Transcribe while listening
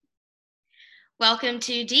Welcome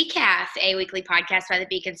to Decaf, a weekly podcast by the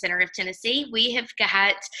Beacon Center of Tennessee. We have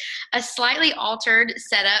got a slightly altered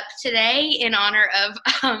setup today in honor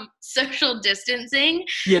of social distancing.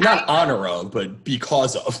 Yeah, not honor of, but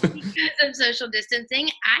because of. Because of social distancing.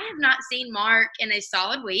 I have not seen Mark in a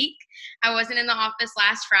solid week. I wasn't in the office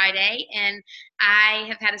last Friday, and I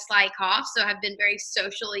have had a slight cough, so I've been very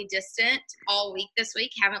socially distant all week this week.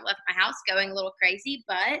 Haven't left my house, going a little crazy,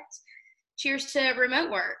 but cheers to remote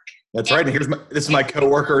work. That's right. And this is my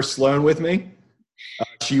coworker Sloan with me.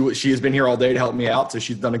 She has been here all day to help me out, so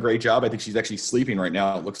she's done a great job. I think she's actually sleeping right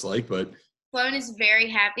now, it looks like. But Sloan is very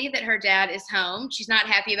happy that her dad is home. She's not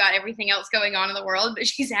happy about everything else going on in the world, but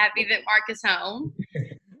she's happy that Mark is home.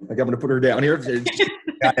 Like, I'm going to put her down here.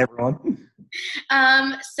 Got everyone.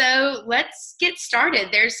 So let's get started.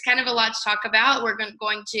 There's kind of a lot to talk about. We're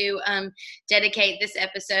going to dedicate this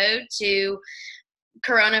episode to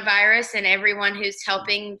coronavirus and everyone who's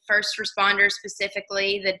helping first responders,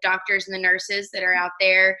 specifically the doctors and the nurses that are out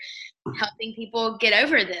there helping people get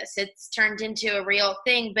over this. It's turned into a real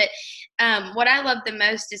thing. But what I love the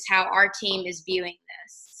most is how our team is viewing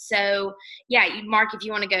this. So, yeah, Mark, if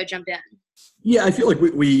you want to go, jump in. Yeah, I feel like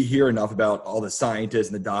we hear enough about all the scientists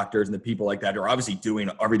and the doctors and the people like that who are obviously doing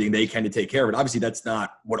everything they can to take care of it. Obviously, that's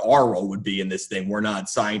not what our role would be in this thing. We're not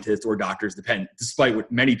scientists or doctors, despite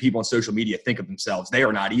what many people on social media think of themselves. They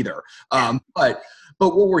are not either. But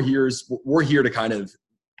what we're here to kind of,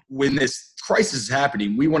 when this crisis is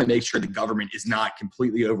happening, we want to make sure the government is not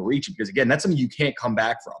completely overreaching, because again, that's something you can't come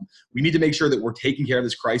back from. We need to make sure that we're taking care of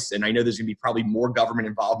this crisis. And I know there's going to be probably more government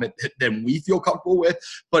involvement than we feel comfortable with,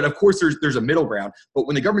 but of course there's a middle ground. But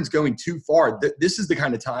when the government's going too far, this is the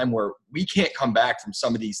kind of time where we can't come back from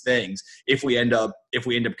some of these things if we end up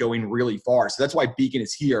going really far. So that's why Beacon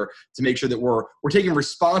is here, to make sure that we're taking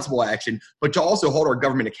responsible action, but to also hold our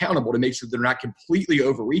government accountable to make sure they're not completely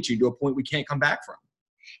overreaching to a point we can't come back from.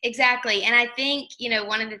 Exactly. And I think,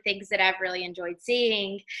 one of the things that I've really enjoyed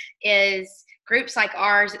seeing is groups like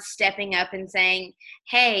ours stepping up and saying,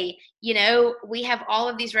 hey, we have all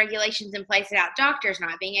of these regulations in place about doctors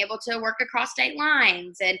not being able to work across state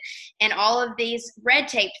lines and all of these red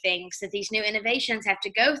tape things that these new innovations have to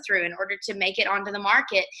go through in order to make it onto the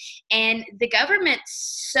market. And the government,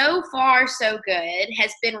 so far so good,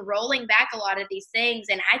 has been rolling back a lot of these things.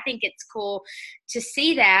 And I think it's cool to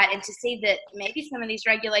see that and to see that maybe some of these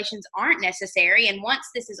regulations aren't necessary. And once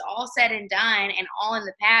this is all said and done and all in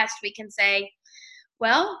the past, we can say,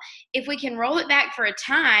 well, if we can roll it back for a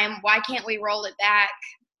time, why can't we roll it back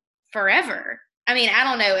forever? I mean, I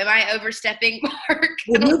don't know. Am I overstepping, Mark?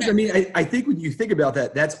 I think when you think about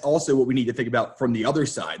that, that's also what we need to think about from the other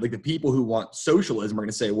side. Like, the people who want socialism are going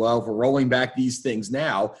to say, well, if we're rolling back these things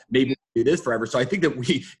now, maybe it is forever. So I think that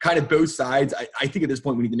we kind of, both sides, I think at this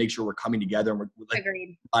point we need to make sure we're coming together and we're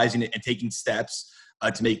realizing it and taking steps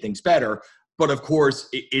to make things better. But of course,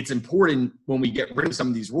 it's important when we get rid of some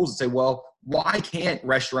of these rules and say, well, why can't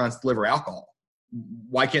restaurants deliver alcohol?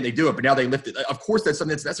 Why can't they do it? But now they lift it. Of course, that's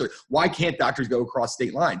something that's necessary. Why can't doctors go across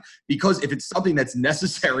state line? Because if it's something that's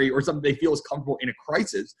necessary or something they feel is comfortable in a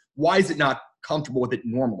crisis, why is it not comfortable with it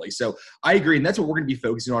normally? So I agree. And that's what we're going to be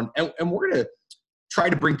focusing on. And we're going to try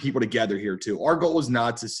to bring people together here too. Our goal is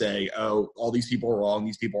not to say, oh, all these people are wrong,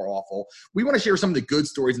 these people are awful. We want to share some of the good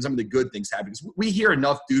stories and some of the good things happening. Because we hear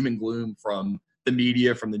enough doom and gloom from the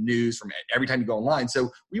media, from the news, from every time you go online. So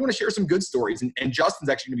we want to share some good stories. And Justin's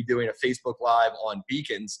actually going to be doing a Facebook Live on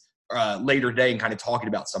Beacons later today and kind of talking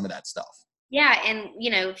about some of that stuff. Yeah, and,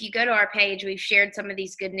 if you go to our page, we've shared some of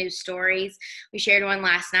these good news stories. We shared one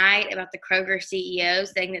last night about the Kroger CEO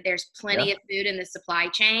saying that there's plenty of food in the supply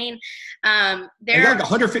chain. They got like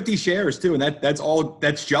 150 shares, too, and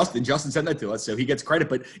that's Justin. Justin sent that to us, so he gets credit.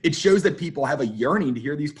 But it shows that people have a yearning to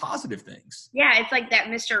hear these positive things. Yeah, it's like that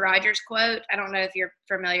Mr. Rogers quote. I don't know if you're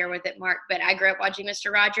familiar with it, Mark, but I grew up watching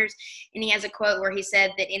Mr. Rogers, and he has a quote where he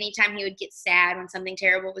said that anytime he would get sad when something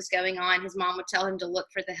terrible was going on, his mom would tell him to look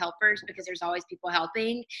for the helpers because there's always people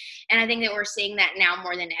helping. And I think that we're seeing that now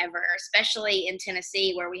more than ever, especially in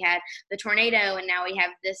Tennessee, where we had the tornado and now we have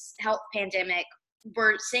this health pandemic.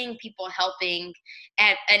 We're seeing people helping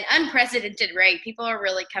at an unprecedented rate. People are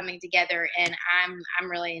really coming together, and I'm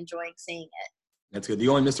really enjoying seeing it. That's good. The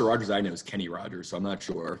only Mr. Rogers I know is Kenny Rogers, so I'm not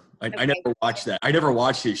sure. I never watched that. I never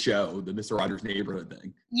watched his show, the Mr. Rogers Neighborhood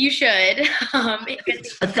thing. You should.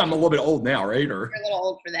 I've gotten a little bit old now, right? You're a little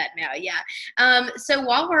old for that now, yeah. So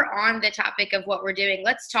while we're on the topic of what we're doing,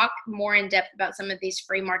 let's talk more in depth about some of these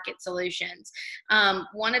free market solutions.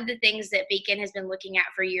 One of the things that Beacon has been looking at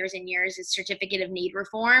for years and years is certificate of need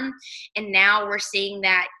reform, and now we're seeing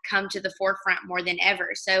that come to the forefront more than ever.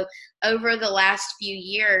 So over the last few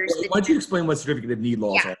years. Why don't you explain what certificate of need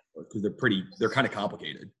laws are? because they're kind of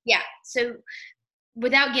complicated. Yeah. So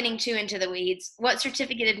without getting too into the weeds, what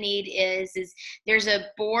certificate of need is there's a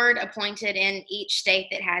board appointed in each state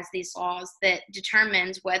that has these laws that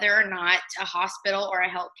determines whether or not a hospital or a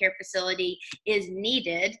healthcare facility is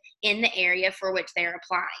needed in the area for which they're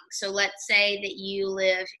applying. So let's say that you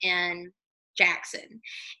live in Jackson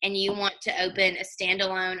and you want to open a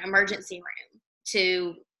standalone emergency room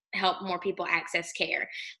to help more people access care.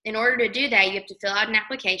 In order to do that, you have to fill out an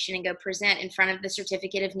application and go present in front of the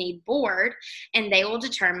certificate of need board, and they will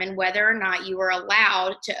determine whether or not you are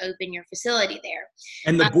allowed to open your facility there.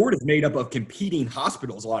 And the board is made up of competing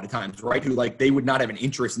hospitals a lot of times, right? Who like they would not have an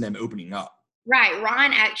interest in them opening up. Right.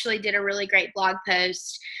 Ron actually did a really great blog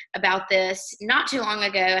post about this not too long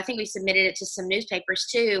ago. I think we submitted it to some newspapers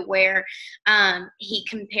too, where he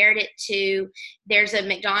compared it to, there's a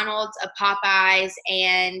McDonald's, a Popeyes,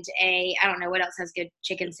 and I don't know what else has good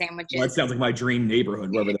chicken sandwiches. Well, that sounds like my dream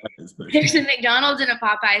neighborhood, wherever that is. But. There's a McDonald's and a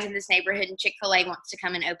Popeyes in this neighborhood, and Chick-fil-A wants to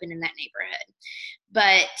come and open in that neighborhood.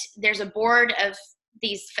 But there's a board of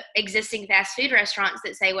these existing fast food restaurants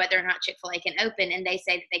that say whether or not Chick-fil-A can open, and they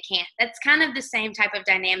say that they can't. That's kind of the same type of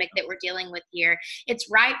dynamic that we're dealing with here. It's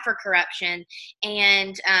ripe for corruption.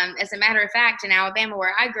 And as a matter of fact, in Alabama,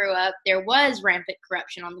 where I grew up, there was rampant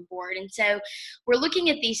corruption on the board. And so we're looking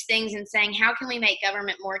at these things and saying, how can we make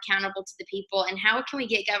government more accountable to the people, and how can we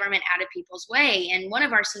get government out of people's way? And one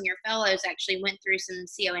of our senior fellows actually went through some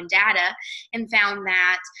CON data and found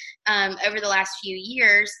that over the last few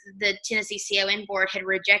years, the Tennessee CON board had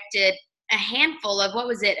rejected a handful of,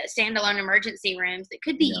 standalone emergency rooms that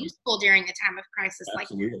could be useful during a time of crisis.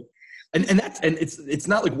 Absolutely. Like that. And it's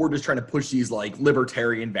not like we're just trying to push these like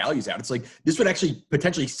libertarian values out. It's like this would actually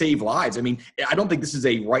potentially save lives. I mean, I don't think this is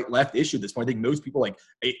a right-left issue at this point. I think most people, like,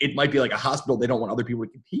 it might be like a hospital, they don't want other people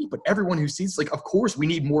to compete, but everyone who sees, like, of course we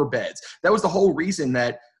need more beds. That was the whole reason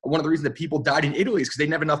that one of the reasons that people died in Italy is because they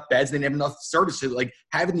didn't have enough beds, they didn't have enough services. Like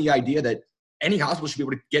having the idea that any hospital should be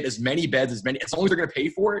able to get as many beds, as long as they're going to pay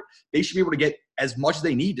for it, they should be able to get as much as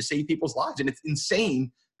they need to save people's lives. And it's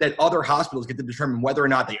insane that other hospitals get to determine whether or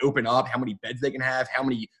not they open up, how many beds they can have, how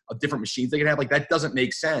many different machines they can have. Like that doesn't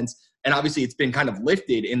make sense. And obviously it's been kind of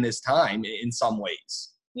lifted in this time in some ways.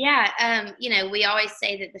 Yeah. We always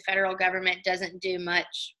say that the federal government doesn't do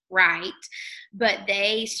much right, but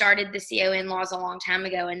they started the CON laws a long time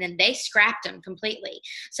ago, and then they scrapped them completely.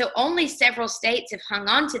 So only several states have hung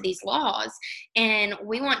on to these laws, and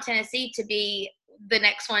we want Tennessee to be the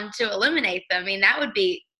next one to eliminate them. I mean, that would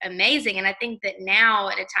be amazing. And I think that now,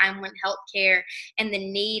 at a time when healthcare and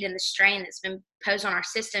the need and the strain that's been posed on our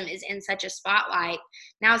system is in such a spotlight,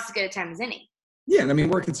 now is as good a time as any. Yeah, and I mean,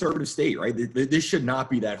 we're a conservative state, right? This should not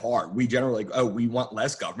be that hard. We generally we want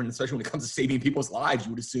less government, especially when it comes to saving people's lives.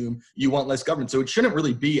 You would assume you want less government. So it shouldn't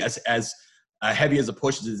really be as heavy as a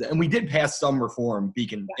push as it is. And we did pass some reform,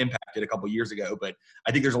 Beacon impacted a couple of years ago, but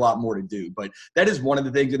I think there's a lot more to do. But that is one of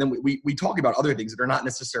the things. And then we talk about other things that are not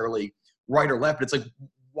necessarily right or left, but it's like,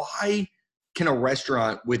 why can a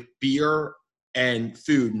restaurant with beer and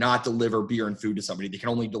food not deliver beer and food to somebody? They can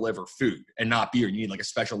only deliver food and not beer. You need like a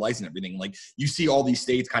special license and everything. Like you see all these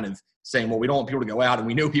states kind of saying, well, we don't want people to go out and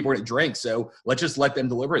we know people are going to drink, so let's just let them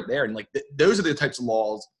deliver it there. And like those are the types of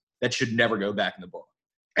laws that should never go back in the book.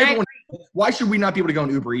 Why should we not be able to go on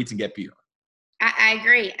Uber Eats and get beer? I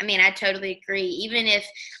agree. I mean, I totally agree. Even if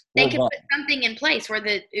they could put something in place where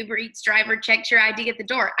the Uber Eats driver checks your ID at the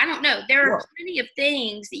door. I don't know. There are plenty of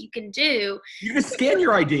things that you can do. You can scan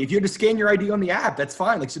your ID. If you have to scan your ID on the app, that's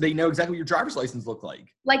fine. Like, so they know exactly what your driver's license look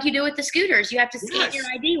like. Like you do with the scooters. You have to scan your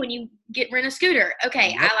ID when you rent a scooter.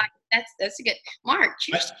 Okay, I like that's a good Mark.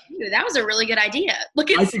 That was a really good idea.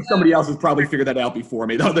 I think somebody else has probably figured that out before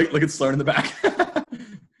me. Look at Sloan in the back.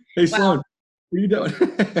 Hey, Sloan, what are you doing?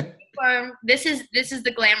 This is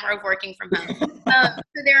the glamour of working from home.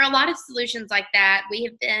 So there are a lot of solutions like that. We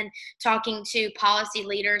have been talking to policy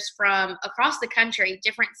leaders from across the country,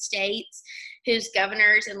 different states, whose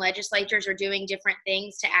governors and legislatures are doing different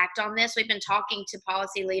things to act on this. We've been talking to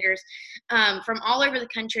policy leaders from all over the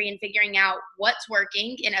country and figuring out what's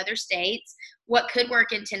working in other states, what could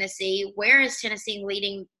work in Tennessee, where is Tennessee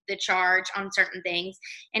leading the charge on certain things,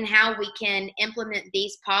 and how we can implement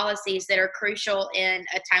these policies that are crucial in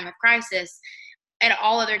a time of crisis at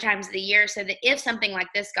all other times of the year, so that if something like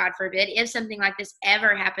this, God forbid, if something like this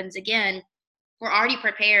ever happens again, we're already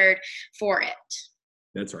prepared for it.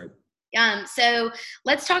 That's right. So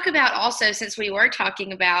let's talk about also, since we were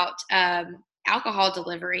talking about alcohol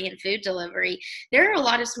delivery and food delivery. There are a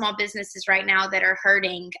lot of small businesses right now that are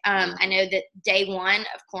hurting. I know that day one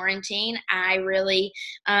of quarantine, I really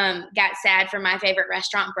got sad for my favorite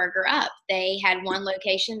restaurant, Burger Up. They had one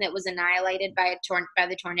location that was annihilated by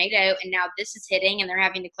the tornado, and now this is hitting, and they're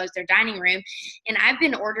having to close their dining room. And I've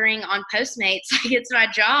been ordering on Postmates like it's my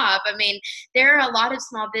job. I mean, there are a lot of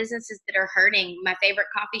small businesses that are hurting. My favorite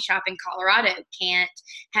coffee shop in Colorado can't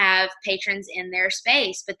have patrons in their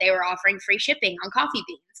space, but they were offering free shipping on coffee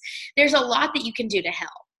beans. There's a lot that you can do to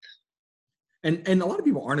help. And a lot of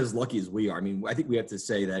people aren't as lucky as we are. I mean, I think we have to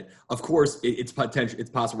say that, of course, it's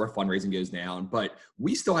possible where fundraising goes down, but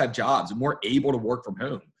we still have jobs and we're able to work from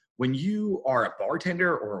home. When you are a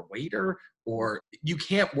bartender or a waiter, or you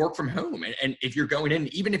can't work from home. And if you're going in,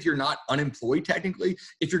 even if you're not unemployed technically,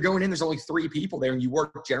 if you're going in, there's only 3 people there and you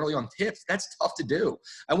work generally on tips, that's tough to do.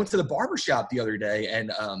 I went to the barber shop the other day,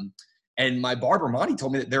 and my barber, Monty,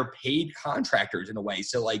 told me that they're paid contractors in a way.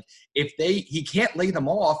 So like he can't lay them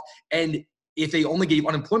off, and if they only gave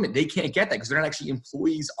unemployment, they can't get that because they're not actually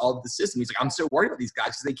employees of the system. He's like, I'm so worried about these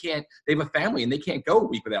guys because they have a family and they can't go a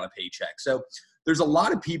week without a paycheck. So there's a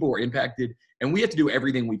lot of people who are impacted, and we have to do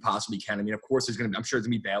everything we possibly can. I mean, of course, I'm sure there's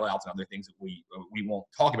gonna be bailouts and other things that we won't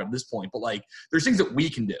talk about at this point, but like there's things that we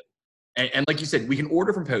can do. And like you said, we can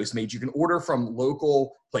order from Postmates. You can order from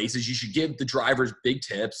local places. You should give the drivers big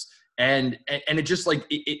tips. And it just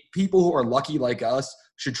like people who are lucky like us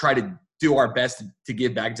should try to do our best to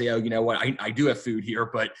give back and say, oh, you know what, I do have food here,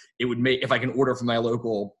 but it would make, if I can order from my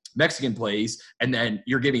local Mexican place, and then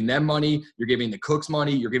you're giving them money, you're giving the cooks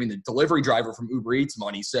money, you're giving the delivery driver from Uber Eats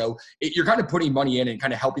money. So you're kind of putting money in and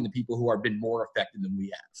kind of helping the people who have been more affected than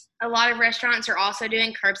we have. A lot of restaurants are also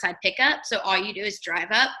doing curbside pickup. So all you do is drive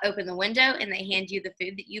up, open the window, and they hand you the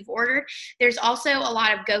food that you've ordered. There's also a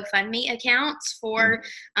lot of GoFundMe accounts for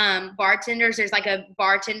bartenders. There's like a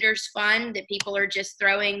bartenders fund that people are just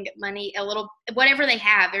throwing money, a little, whatever they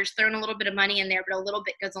have, they're just throwing a little bit of money in there, but a little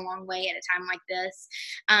bit goes a long way at a time like this.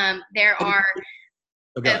 There are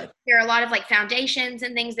a lot of like foundations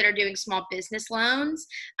and things that are doing small business loans.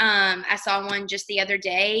 I saw one just the other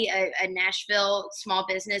day, a Nashville small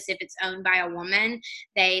business. If it's owned by a woman,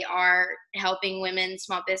 they are helping women,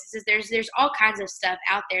 small businesses. There's all kinds of stuff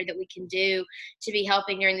out there that we can do to be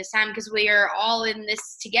helping during this time, because we are all in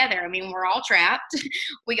this together. I mean, we're all trapped.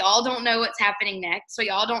 We all don't know what's happening next. We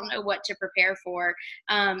all don't know what to prepare for.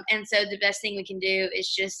 And so the best thing we can do is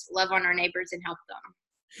just love on our neighbors and help them.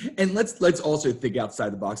 And let's also think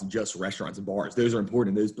outside the box of just restaurants and bars. Those are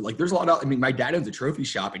important. But like, there's a lot of, I mean, my dad owns a trophy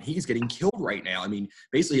shop and he's getting killed right now. I mean,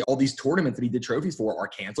 basically all these tournaments that he did trophies for are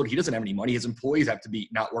canceled. He doesn't have any money. His employees have to be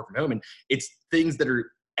not work from home. And it's things that are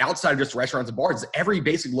outside of just restaurants and bars. It's every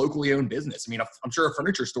basic locally owned business. I mean, I'm sure a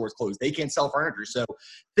furniture store is closed. They can't sell furniture. So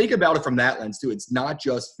think about it from that lens too. It's not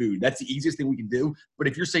just food. That's the easiest thing we can do. But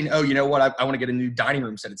if you're saying, oh, you know what, I want to get a new dining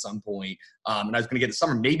room set at some point, and I was going to get it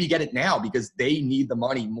summer, maybe get it now, because they need the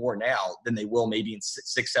money more now than they will maybe in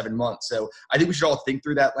 6-7 months. So I think we should all think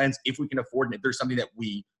through that lens. If we can afford it, if there's something that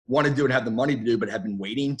we want to do and have the money to do, but have been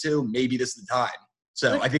waiting to, maybe this is the time.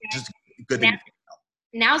 So I think it's just a good thing.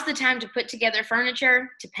 Now's the time to put together furniture,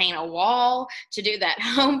 to paint a wall, to do that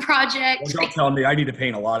home project. Well, don't tell me I need to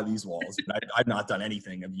paint a lot of these walls, but I've not done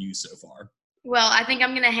anything of use so far. Well, I think I'm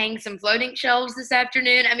going to hang some floating shelves this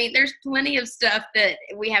afternoon. I mean, there's plenty of stuff that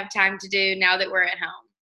we have time to do now that we're at home.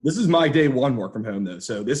 This is my day one work from home, though,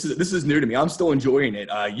 so this is new to me. I'm still enjoying it.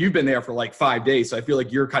 You've been there for like 5 days, so I feel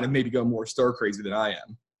like you're kind of maybe going more stir crazy than I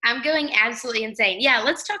am. I'm going absolutely insane. Yeah,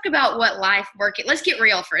 let's talk about what life working. Let's get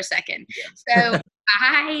real for a second. Yeah. So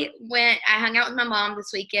I hung out with my mom this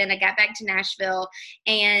weekend. I got back to Nashville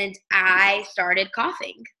and I started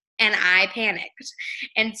coughing and I panicked.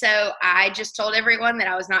 And so I just told everyone that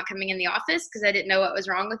I was not coming in the office because I didn't know what was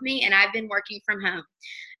wrong with me. And I've been working from home.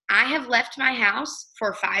 I have left my house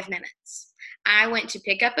for 5 minutes. I went to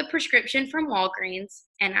pick up a prescription from Walgreens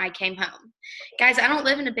and I came home. Guys, I don't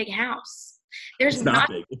live in a big house. It's not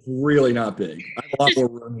big. It's really not big. I have a lot more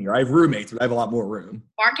room here. I have roommates, but I have a lot more room.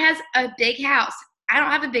 Mark has a big house. I don't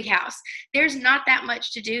have a big house. There's not that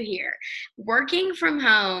much to do here. Working from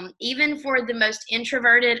home, even for the most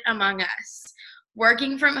introverted among us,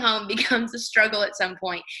 working from home becomes a struggle at some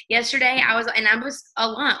point. Yesterday I was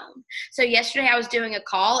alone. So yesterday I was doing a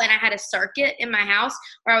call and I had a circuit in my house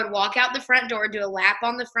where I would walk out the front door, do a lap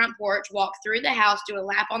on the front porch, walk through the house, do a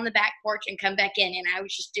lap on the back porch and come back in. And I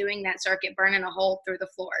was just doing that circuit, burning a hole through the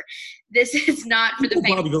floor. This is not for the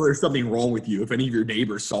probably there's something wrong with you if any of your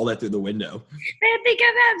neighbors saw that through the window. I think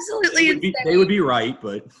I'm absolutely insane. They would be right,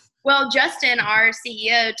 but Well, Justin, our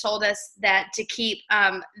CEO, told us that to keep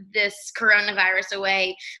this coronavirus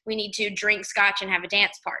away, we need to drink scotch and have a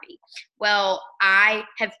dance party. Well, I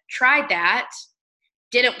have tried that.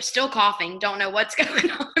 Didn't, still coughing. Don't know what's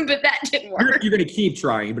going on, but that didn't work. You're going to keep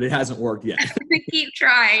trying, but it hasn't worked yet. Keep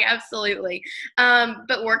trying, absolutely.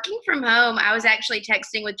 But working from home, I was actually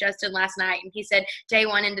texting with Justin last night, and he said day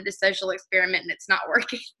one into the social experiment, and it's not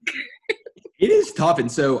working. It is tough.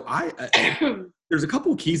 And so there's a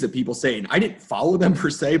couple of keys that people say, and I didn't follow them per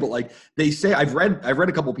se, but like they say, I've read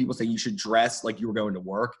a couple of people saying you should dress like you were going to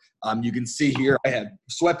work. You can see here, I have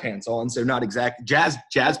sweatpants on, so not exact jazz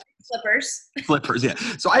flippers. Yeah.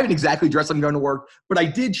 So I haven't exactly dressed like I'm going to work, but I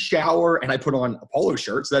did shower and I put on a polo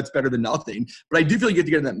shirt. So that's better than nothing. But I do feel like you have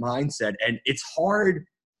to get in that mindset, and it's hard.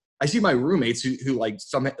 I see my roommates who like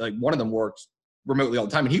one of them works remotely all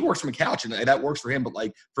the time, and he works from a couch, and that works for him. But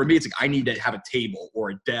like for me, it's like I need to have a table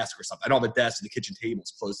or a desk or something. I don't have a desk, and the kitchen table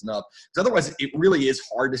is close enough, because otherwise it really is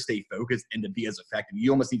hard to stay focused and to be as effective.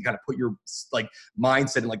 You almost need to kind of put your like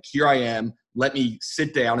mindset and like, here I am, let me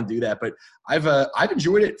sit down and do that. But I've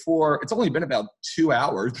enjoyed it it's only been about 2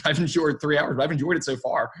 hours. I've enjoyed 3 hours, but I've enjoyed it so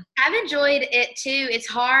far. I've enjoyed it too. It's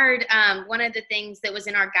hard. One of the things that was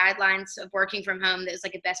in our guidelines of working from home that was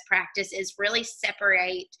like a best practice is really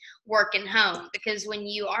separate work and home, because when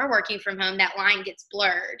you are working from home, that line gets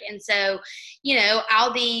blurred. And so,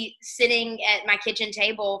 I'll be sitting at my kitchen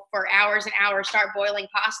table for hours and hours, start boiling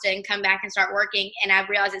pasta and come back and start working. And I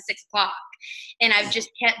realize it's 6 o'clock. And I've just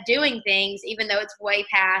kept doing things, even though it's way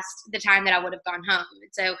past the time that I would have gone home. And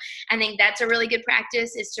so I think that's a really good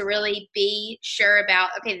practice, is to really be sure about,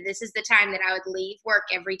 okay, this is the time that I would leave work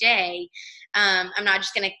every day. I'm not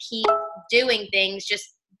just going to keep doing things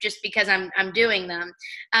just because I'm doing them.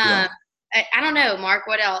 Yeah. I don't know, Mark,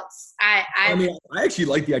 what else? I mean, I actually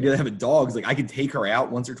like the idea of having dogs. Like I can take her out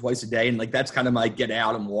once or twice a day, and like that's kind of my get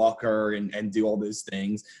out and walk her and do all those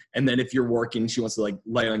things. And then if you're working, she wants to like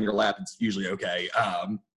lay on your lap, it's usually okay.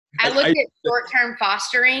 I looked at short-term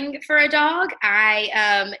fostering for a dog.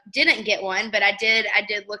 I didn't get one, but I did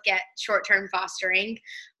look at short-term fostering,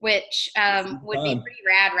 which would be pretty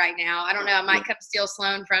rad right now. I don't know. I might come steal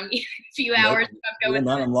Sloan from you in a few hours.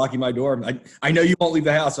 I'm locking my door. I know you won't leave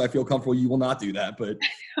the house, so I feel comfortable you will not do that. But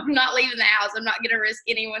I'm not leaving the house. I'm not going to risk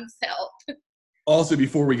anyone's health. Also,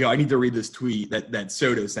 before we go, I need to read this tweet that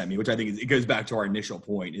Soto sent me, which I think it goes back to our initial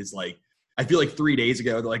point, is like, I feel like 3 days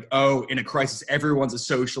ago, they're like, oh, in a crisis, everyone's a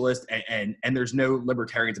socialist and there's no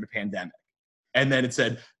libertarians in a pandemic. And then it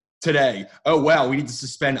said today, oh, wow, we need to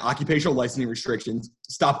suspend occupational licensing restrictions,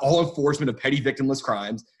 stop all enforcement of petty victimless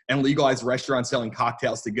crimes, and legalize restaurants selling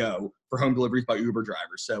cocktails to go for home deliveries by Uber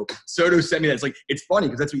drivers. So Soto sent me that. It's like, it's funny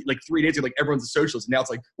because that's like 3 days ago, like everyone's a socialist. And now it's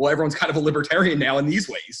like, well, everyone's kind of a libertarian now in these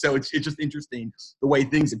ways. So it's just interesting the way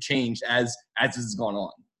things have changed as this has gone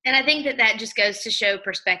on. And I think that just goes to show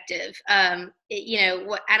perspective. I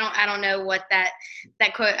don't know what that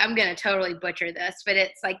quote, I'm going to totally butcher this, but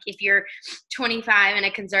it's like, if you're 25 and a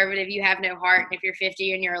conservative, you have no heart. And if you're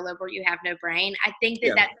 50 and you're a liberal, you have no brain. I think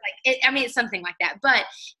that's like, it's something like that, but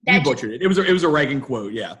that you butchered it. It was a Reagan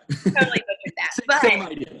quote. Yeah. Totally butchered that. Same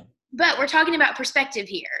idea. But we're talking about perspective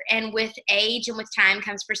here, and with age and with time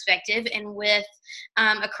comes perspective, and with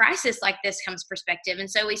a crisis like this comes perspective. And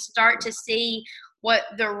so we start to see what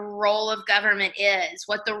the role of government is,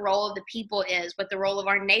 what the role of the people is, what the role of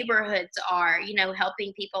our neighborhoods are,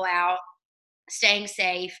 helping people out, staying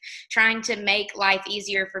safe, trying to make life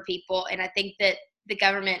easier for people. And I think that the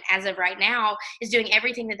government, as of right now, is doing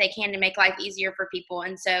everything that they can to make life easier for people.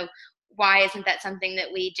 And so why isn't that something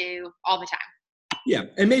that we do all the time? Yeah,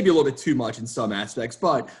 and maybe a little bit too much in some aspects,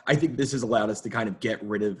 but I think this has allowed us to kind of get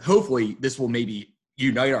rid of, hopefully this will maybe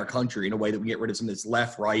unite our country in a way that we get rid of some of this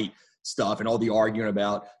left-right stuff and all the arguing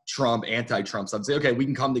about Trump, anti-Trump stuff. Say, okay, we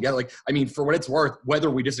can come together. Like, I mean, for what it's worth,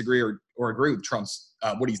 whether we disagree or agree with Trump's,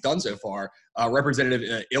 what he's done so far,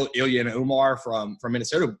 Representative Ilhan Omar from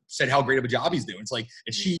Minnesota said how great of a job he's doing. It's like,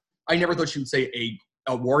 and I never thought she would say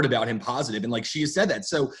a word about him positive, and like she has said that.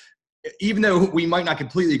 So even though we might not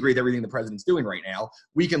completely agree with everything the president's doing right now,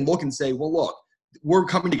 we can look and say, well, look, we're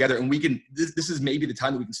coming together, and we can, this is maybe the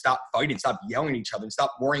time that we can stop fighting, stop yelling at each other, and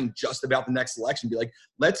stop worrying just about the next election. Be like,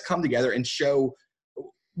 let's come together and show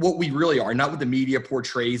what we really are, not what the media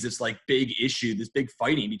portrays this like big issue, this big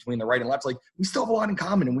fighting between the right and left. Like, we still have a lot in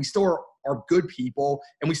common, and we still are good people,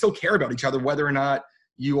 and we still care about each other, whether or not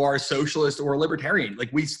you are a socialist or a libertarian. Like,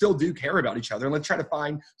 we still do care about each other, and let's try to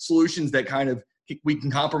find solutions that kind of, we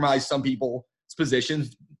can compromise some people's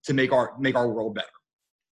positions to make our world better.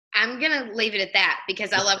 I'm going to leave it at that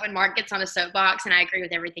because I love when Mark gets on a soapbox and I agree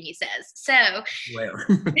with everything he says. So Rare.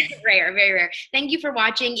 rare, very rare. Thank you for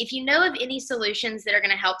watching. If you know of any solutions that are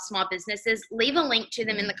going to help small businesses, leave a link to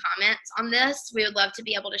them in the comments on this. We would love to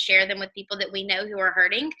be able to share them with people that we know who are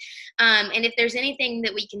hurting. And if there's anything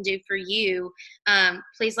that we can do for you,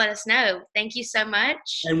 please let us know. Thank you so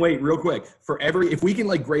much. And wait, real quick, if we can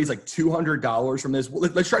like raise like $200 from this,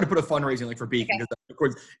 let's try to put a fundraising like for Beacon. Okay. Because of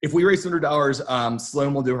course, if we raise $200,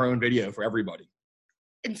 Sloan will do her own video for everybody.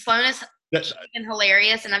 And Sloan is been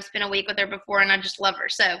hilarious, and I've spent a week with her before, and I just love her.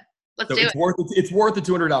 So let's do it. It's worth the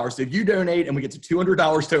 $200. So if you donate and we get to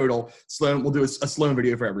 $200 total, Sloan will do a Sloan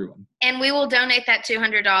video for everyone. And we will donate that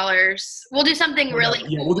 $200. We'll do something really cool.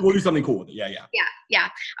 Yeah, we'll do something cool with it. Yeah. Yeah.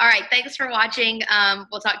 All right. Thanks for watching.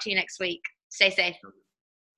 We'll talk to you next week. Stay safe.